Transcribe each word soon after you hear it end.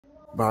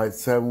by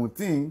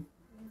 17.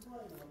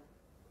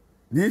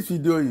 This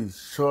video is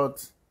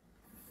short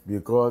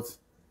because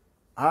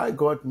I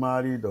got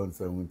married on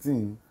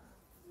 17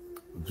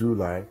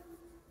 July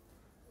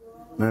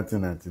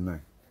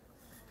 1999.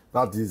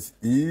 That is,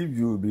 if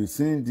you'll be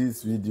seeing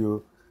this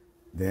video,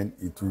 then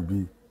it will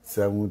be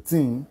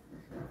 17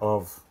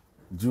 of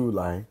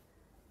July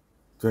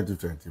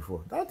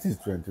 2024. That is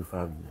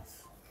 25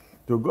 years.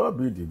 To God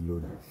be the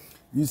glory.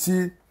 You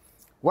see,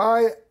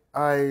 why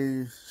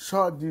I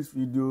shot this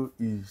video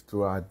is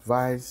to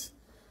advise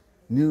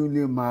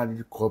newly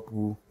married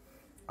couple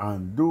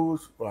and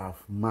those who have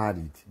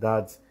married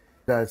that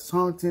there's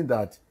something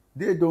that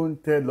they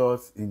don't tell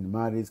us in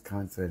marriage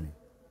counseling,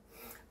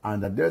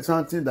 and that there's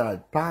something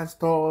that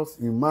pastors,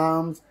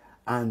 imams,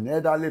 and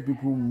elderly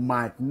people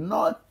might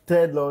not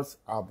tell us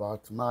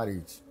about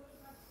marriage.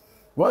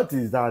 What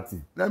is that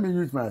thing? Let me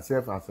use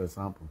myself as an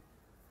example.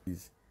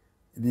 Is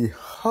the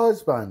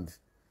husband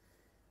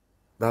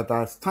that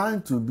has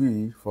time to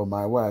be for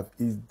my wife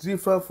is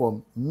different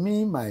from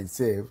me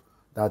myself,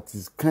 that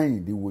is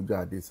Kehinde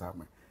Woju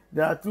Adesame.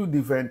 They are two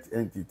different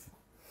entities.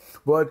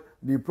 But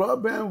the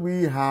problem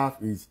we have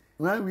is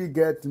when we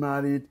get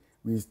married,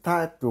 we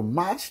start to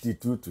match the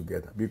two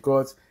together,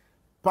 because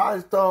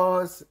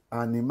pastors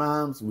and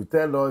imams will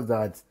tell us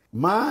that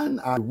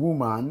man and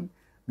woman,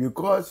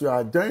 because you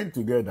are joined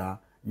together,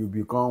 you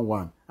become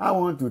one. I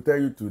want to tell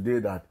you today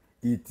that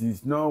it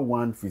is not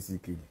one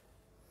physically.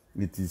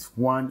 It is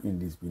one in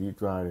the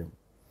spiritual realm.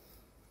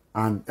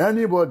 And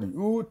anybody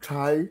who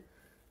try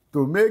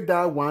to make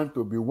that one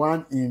to be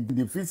one in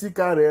the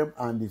physical realm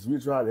and the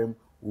spiritual realm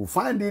will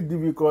find it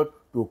difficult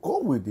to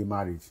cope with the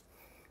marriage.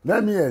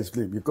 Let me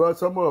explain, because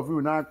some of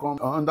you now come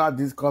under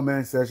this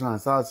comment section and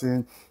start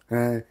saying,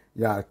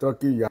 you are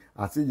talking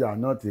as if you are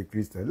not a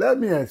Christian. Let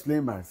me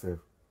explain myself.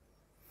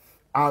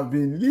 I've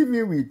been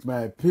living with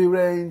my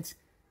parents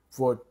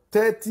for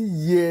 30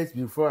 years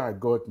before I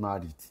got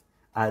married.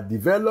 I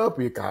developed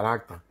a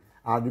character.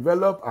 I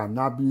developed an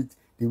habit,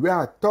 the way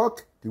I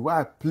talk, the way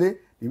I play,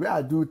 the way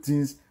I do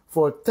things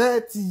for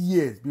 30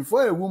 years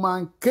before a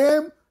woman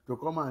came to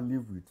come and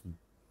live with me.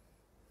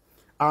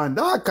 And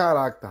that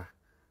character,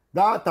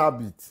 that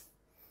habit,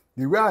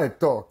 the way I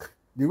talk,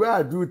 the way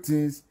I do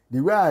things,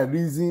 the way I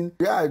reason,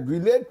 the way I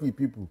relate with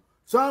people,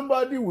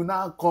 somebody will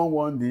now come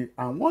one day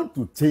and want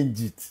to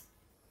change it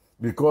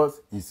because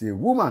it's a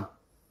woman.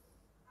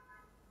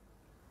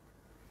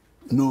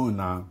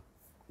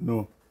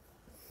 No.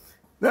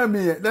 Let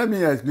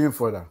me explain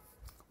further.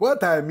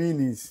 What I mean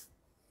is,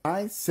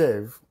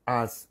 myself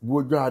as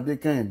Woju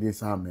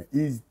Adesame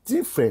is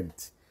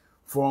different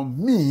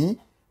from me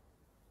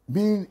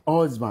being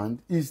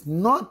husband. Is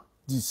not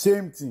the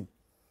same thing.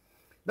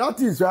 That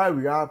is why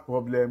we have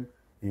problem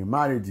in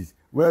marriages.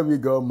 When we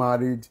got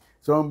married,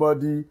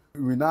 somebody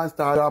will now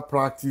start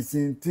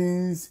practicing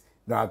things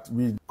that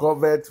we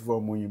covered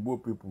from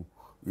Oyinbo people.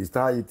 We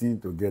start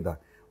eating together.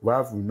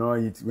 Wife will not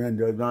eat when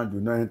the husband do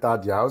not enter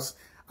the house,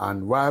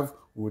 and wife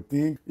will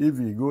think if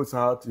he goes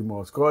out, he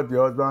must call the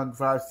husband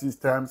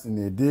 5-6 times in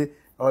a day.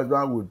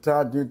 Husband will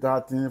try doing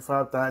that thing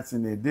 5 times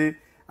in a day,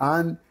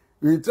 and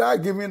we try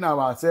giving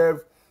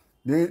ourselves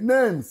the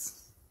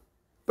names,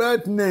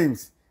 pet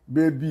names,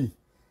 baby,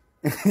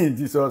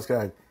 Jesus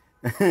Christ,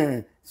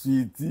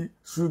 sweetie,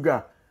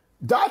 sugar.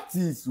 That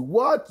is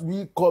what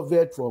we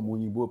covered from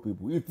Oyinbo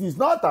people. It is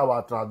not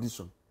our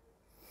tradition.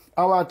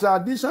 Our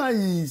tradition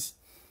is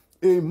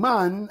a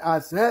man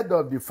as head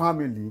of the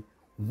family,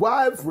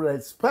 wife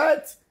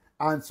respect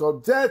and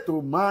subject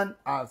to man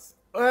as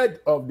head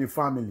of the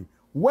family.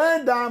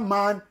 When that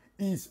man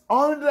is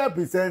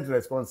 100%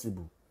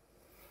 responsible,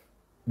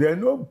 they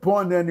no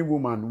born any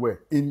woman well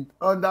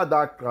under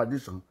that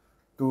tradition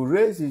to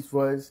raise his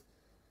voice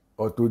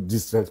or to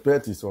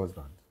disrespect his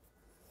husband.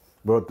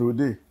 But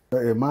today,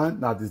 a man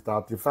that is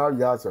 35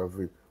 years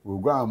of age will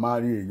go and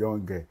marry a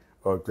young girl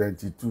of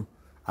 22,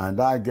 and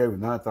that girl will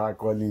now start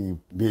calling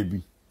him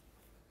baby.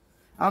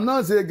 I'm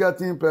not saying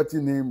getting petty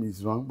name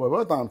is wrong, but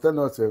what I'm telling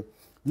us is,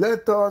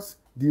 let us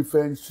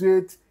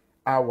differentiate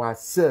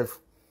ourselves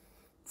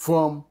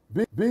from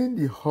being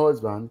the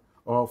husband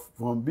or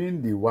from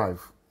being the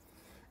wife.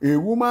 A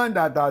woman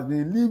that has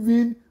been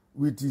living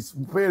with his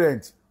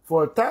parents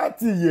for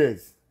 30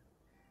 years,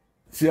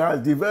 she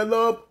has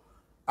developed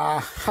a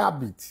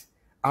habit,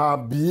 her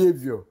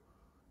behavior,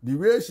 the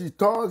way she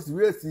talks, the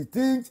way she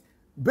thinks,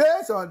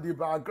 based on the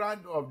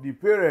background of the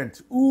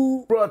parents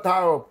who brought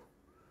her up.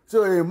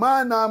 So a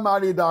man now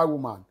married that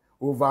woman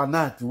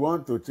overnight, you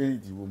want to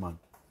change the woman.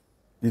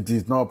 It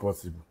is not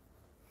possible.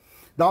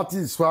 That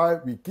is why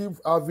we keep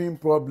having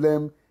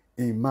problems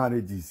in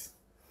marriages.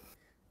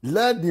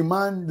 Let the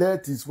man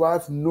let his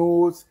wife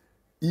know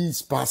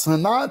his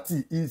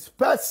personality, his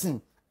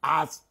person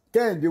as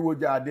Kehinde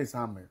Woju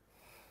Adesame.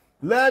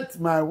 Let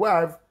my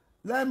wife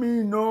let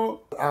me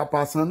know her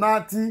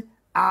personality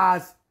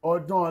as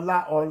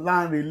Odunola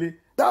Olanrele.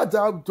 That's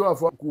how two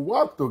of us could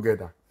work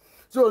together.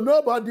 So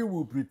nobody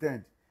will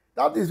pretend.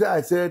 That is why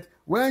I said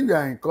when you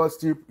are in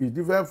courtship, it's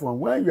different from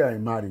when you are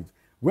in marriage.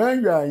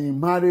 When you are in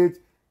marriage,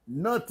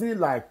 nothing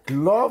like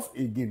love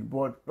again,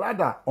 but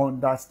rather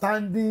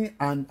understanding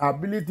and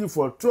ability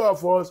for two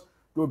of us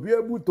to be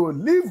able to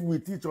live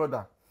with each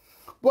other.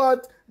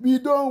 But we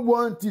don't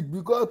want it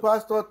because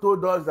pastor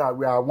told us that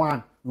we are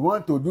one. We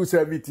want to do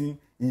everything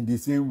in the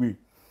same way.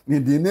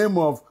 In the name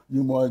of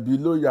you must be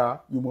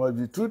loyal, you must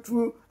be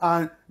truthful,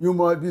 and you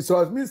must be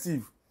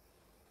submissive.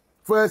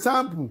 For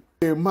example,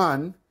 a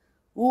man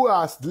who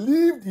has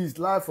lived his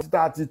life for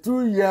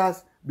 32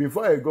 years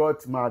before he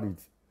got married,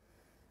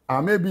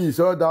 and maybe he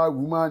saw that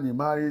woman he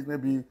married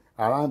maybe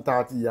around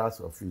 30 years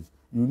of age.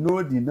 You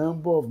know the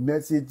number of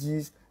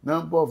messages,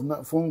 number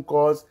of phone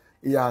calls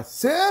he has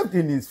saved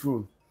in his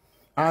phone.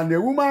 And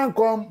the woman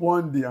come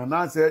one day and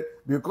I said,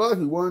 because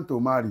he want to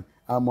marry,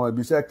 I must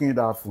be checking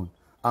that phone.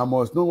 I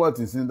must know what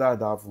is in that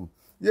phone.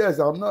 Yes,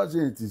 I'm not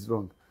saying it is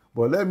wrong.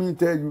 But let me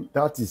tell you,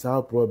 that is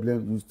how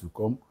problems used to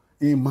come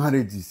in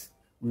marriages.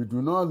 We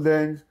do not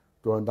learn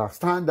to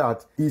understand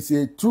that it's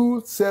a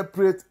two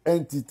separate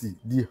entity,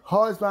 the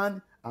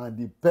husband and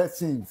the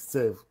person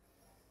himself.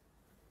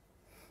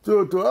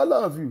 So to all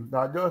of you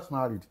that just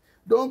married,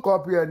 don't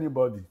copy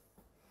anybody.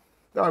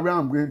 That's where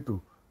I'm going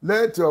to.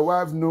 Let your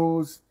wife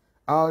knows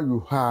how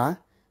you are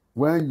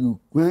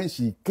when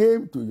she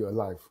came to your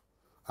life,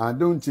 and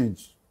don't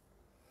change.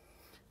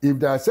 If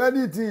there's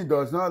anything he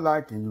does not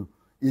like in you,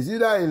 is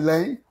either a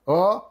lie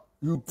or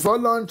you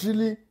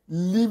voluntarily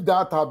leave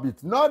that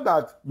habit. Not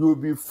that you will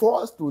be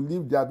forced to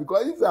leave there,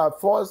 because if you are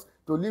forced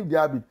to leave the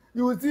habit,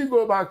 you will still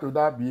go back to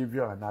that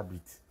behavior and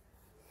habit.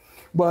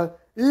 But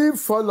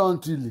if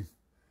voluntarily,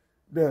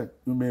 then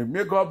you may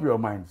make up your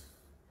mind.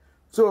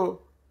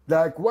 So,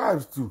 like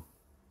wives too,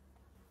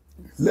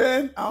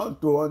 learn how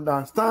to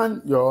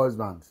understand your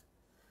husband.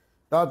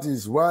 That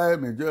is why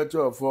majority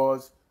of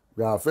us,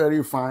 we are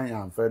very fine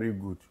and very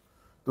good.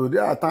 Today,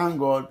 I thank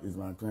God, it's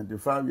my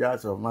 25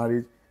 years of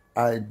marriage.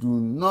 I do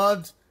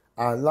not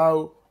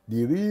allow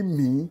the real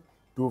me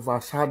to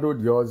overshadow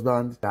the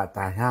husband that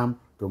I am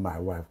to my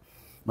wife.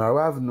 My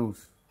wife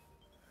knows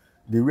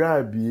the way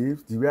I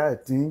behave, the way I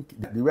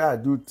think, the way I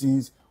do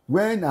things.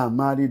 When I'm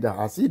married,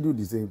 I still do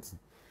the same thing.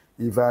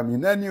 If I'm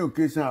in any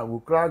occasion, I will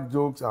crack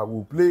jokes, I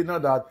will play.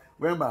 Not that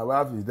when my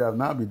wife is there, I'll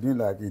now be doing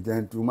like a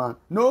gentleman.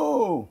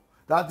 No,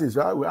 that is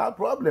why we have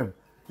problem.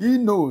 He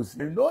knows.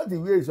 He knows the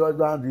way his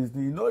husband reasons.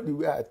 He knows the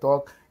way I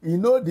talk. He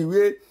knows the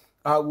way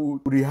I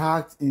will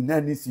react in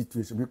any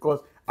situation, because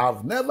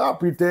I've never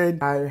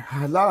pretended I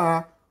allow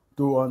her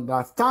to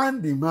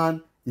understand the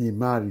man he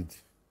married.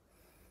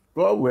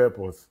 God will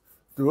help us.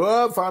 To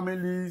all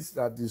families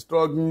that is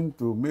struggling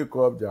to make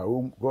up their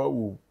home, God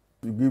will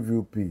give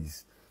you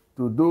peace.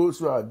 To those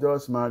who are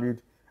just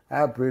married,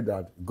 I pray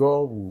that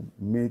God will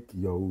make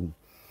your home.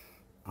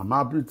 I'm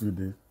happy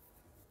today.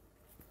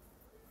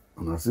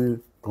 And I say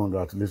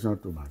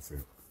congratulations to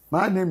myself.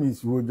 My name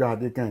is Wojo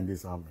Adekayinde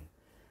Samuel.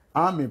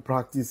 I'm a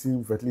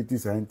practicing fertility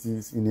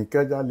scientist in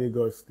Ikeja,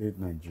 Lagos State,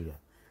 Nigeria.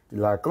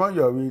 Till I come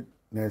your way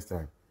next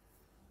time.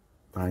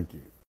 Thank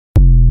you.